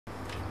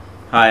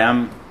Hi,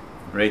 I'm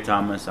Ray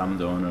Thomas. I'm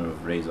the owner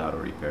of Ray's Auto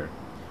Repair.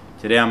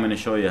 Today I'm going to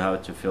show you how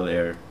to fill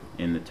air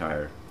in the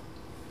tire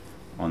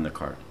on the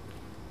car.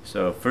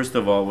 So first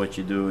of all, what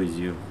you do is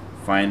you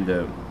find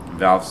the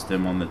valve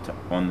stem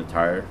on the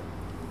tire,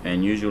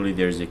 and usually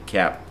there's a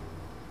cap.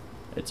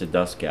 It's a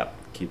dust cap,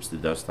 keeps the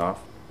dust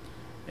off,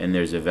 and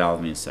there's a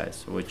valve inside.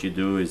 So what you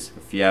do is,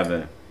 if you have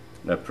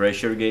a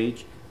pressure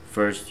gauge,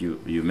 first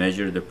you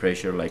measure the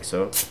pressure like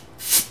so,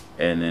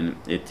 and then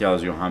it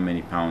tells you how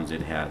many pounds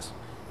it has.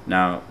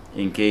 Now,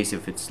 in case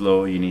if it's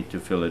low, you need to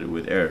fill it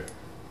with air.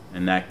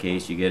 In that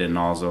case, you get a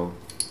nozzle,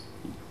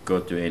 go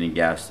to any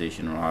gas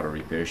station or auto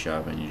repair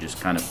shop, and you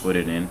just kind of put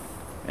it in,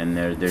 and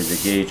there's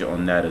a gauge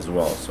on that as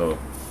well. So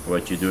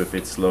what you do, if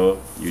it's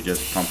low, you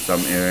just pump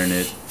some air in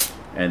it,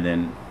 and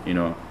then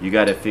you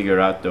got to figure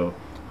out though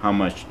how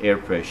much air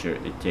pressure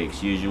it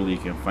takes. Usually you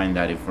can find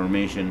that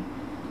information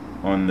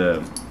on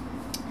the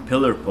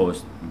pillar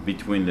post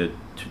between the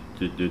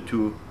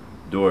two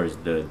doors,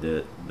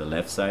 the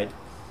left side.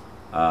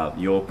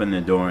 You open the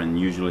door, and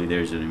usually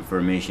there's an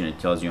information. It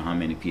tells you how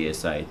many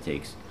psi it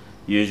takes.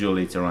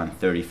 Usually it's around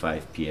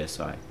 35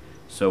 psi.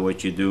 So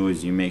what you do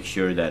is you make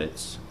sure that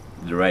it's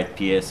the right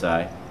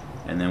psi,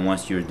 and then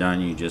once you're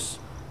done, you just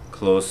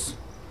close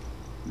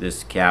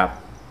this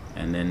cap,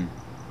 and then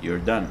you're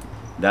done.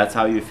 That's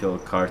how you fill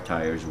car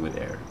tires with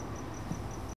air.